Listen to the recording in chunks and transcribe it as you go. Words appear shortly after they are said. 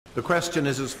The question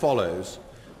is as follows: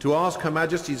 to ask Her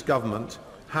Majesty's Government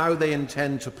how they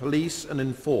intend to police and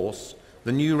enforce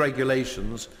the new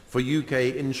regulations for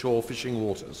UK inshore fishing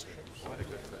waters.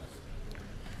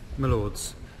 My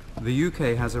Lords, the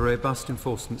UK has a robust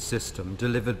enforcement system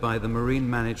delivered by the Marine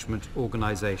Management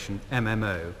Organisation,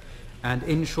 MMO, and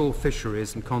inshore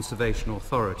fisheries and conservation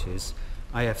authorities,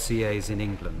 IFCAs, in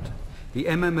England. The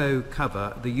MMO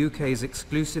cover the UK's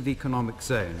exclusive economic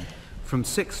zone from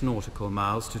 6 nautical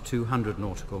miles to 200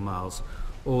 nautical miles,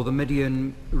 or the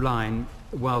Median Line,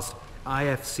 whilst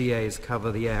IFCAs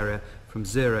cover the area from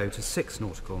 0 to 6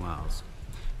 nautical miles.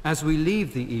 As we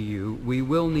leave the EU, we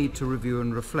will need to review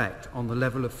and reflect on the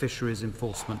level of fisheries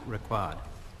enforcement required.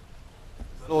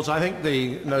 Lords, I thank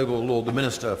the noble Lord the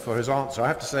Minister for his answer. I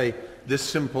have to say this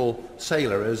simple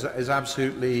sailor is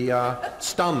absolutely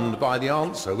stunned by the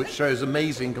answer, which shows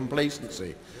amazing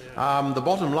complacency. The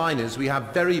bottom line is we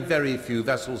have very, very few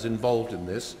vessels involved in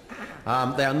this.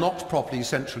 They are not properly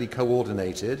centrally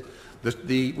coordinated.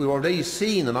 We've already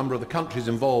seen a number of the countries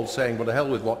involved saying, well, to hell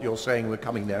with what you're saying, we're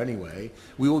coming there anyway.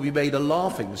 We will be made a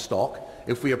laughing stock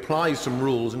if we apply some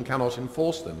rules and cannot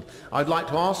enforce them. I'd like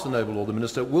to ask the noble Lord the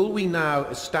Minister, will we now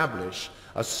establish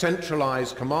a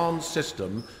centralised command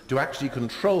system to actually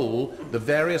control the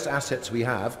various assets we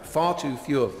have, far too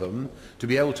few of them, to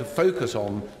be able to focus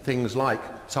on things like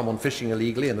someone fishing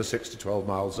illegally in the 6 to 12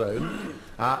 mile zone?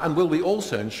 And will we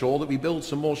also ensure that we build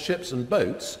some more ships and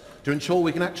boats to ensure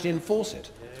we can actually enforce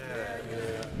it?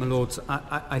 My Lords,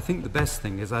 I think the best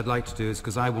thing is I'd like to do is,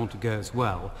 because I want to go as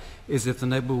well, is if the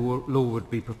noble Lord would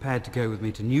be prepared to go with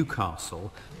me to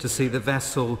Newcastle to see the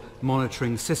vessel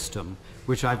monitoring system,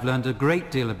 which I've learned a great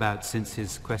deal about since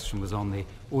his question was on the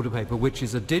order paper, which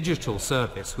is a digital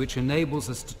service which enables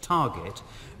us to target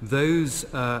those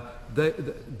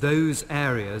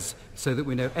areas so that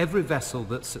we know every vessel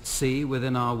that's at sea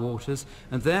within our waters,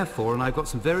 and therefore, and I've got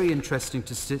some very interesting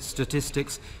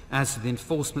statistics as to the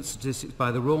enforcement statistics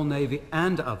by the Royal Navy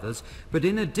and others, but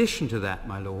in addition to that,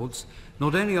 my Lords,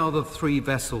 not only are the 3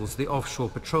 vessels the offshore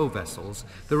patrol vessels,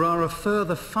 there are a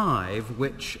further 5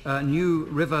 which new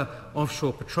river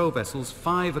offshore patrol vessels.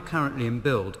 5 are currently in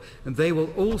build, and they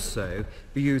will also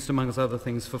be used, amongst other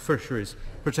things, for fisheries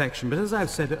protection. But as I've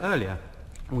said earlier,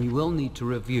 we will need to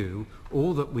review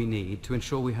all that we need to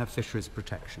ensure we have fisheries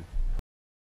protection.